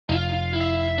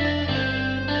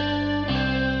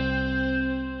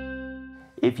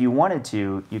if you wanted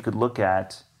to, you could look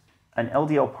at an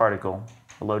LDL particle,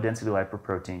 a low-density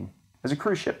lipoprotein, as a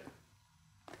cruise ship.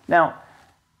 Now,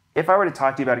 if I were to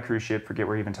talk to you about a cruise ship, forget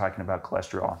we're even talking about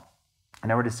cholesterol,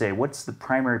 and I were to say, what's the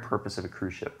primary purpose of a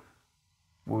cruise ship?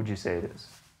 What would you say it is?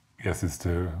 Yes, it's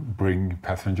to bring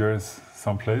passengers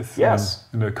someplace. Yes.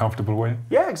 In a comfortable way.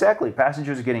 Yeah, exactly.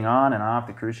 Passengers are getting on and off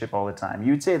the cruise ship all the time.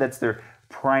 You'd say that's their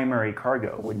primary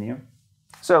cargo, wouldn't you?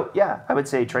 So yeah, I would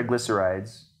say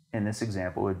triglycerides in this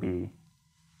example would be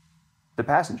the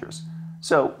passengers.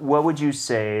 So what would you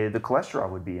say the cholesterol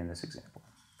would be in this example?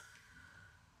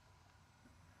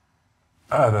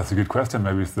 That's a good question.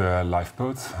 Maybe it's the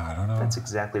lifeboats. I don't know. That's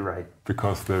exactly right.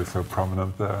 Because they're so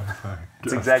prominent there.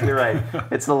 That's exactly right.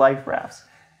 It's the life rafts.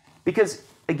 Because,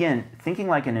 again, thinking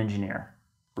like an engineer,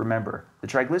 remember, the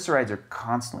triglycerides are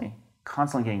constantly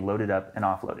getting loaded up and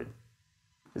offloaded.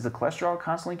 Is the cholesterol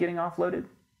constantly getting offloaded?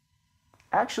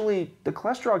 Actually, the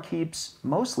cholesterol keeps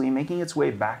mostly making its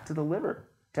way back to the liver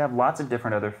to have lots of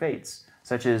different other fates,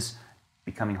 such as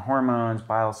becoming hormones,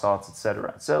 bile salts,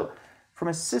 etc. So, from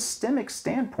a systemic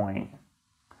standpoint,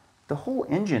 the whole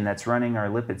engine that's running our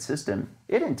lipid system,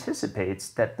 it anticipates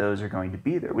that those are going to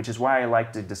be there, which is why I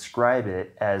like to describe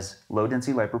it as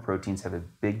low-density lipoproteins have a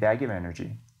big bag of energy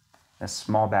and a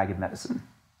small bag of medicine.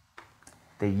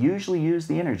 They usually use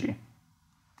the energy.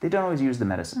 They don't always use the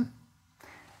medicine.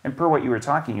 And per what you were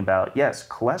talking about, yes,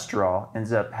 cholesterol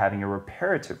ends up having a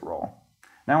reparative role.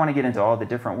 Now I want to get into all the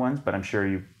different ones, but I'm sure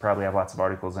you probably have lots of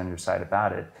articles on your site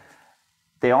about it.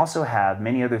 They also have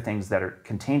many other things that are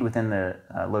contained within the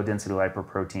low-density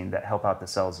lipoprotein that help out the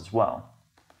cells as well.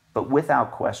 But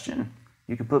without question,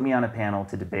 you could put me on a panel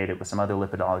to debate it with some other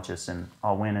lipidologists and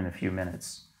I'll win in a few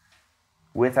minutes.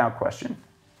 Without question,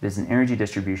 it is an energy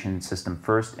distribution system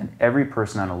first, and every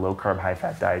person on a low-carb,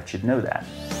 high-fat diet should know that.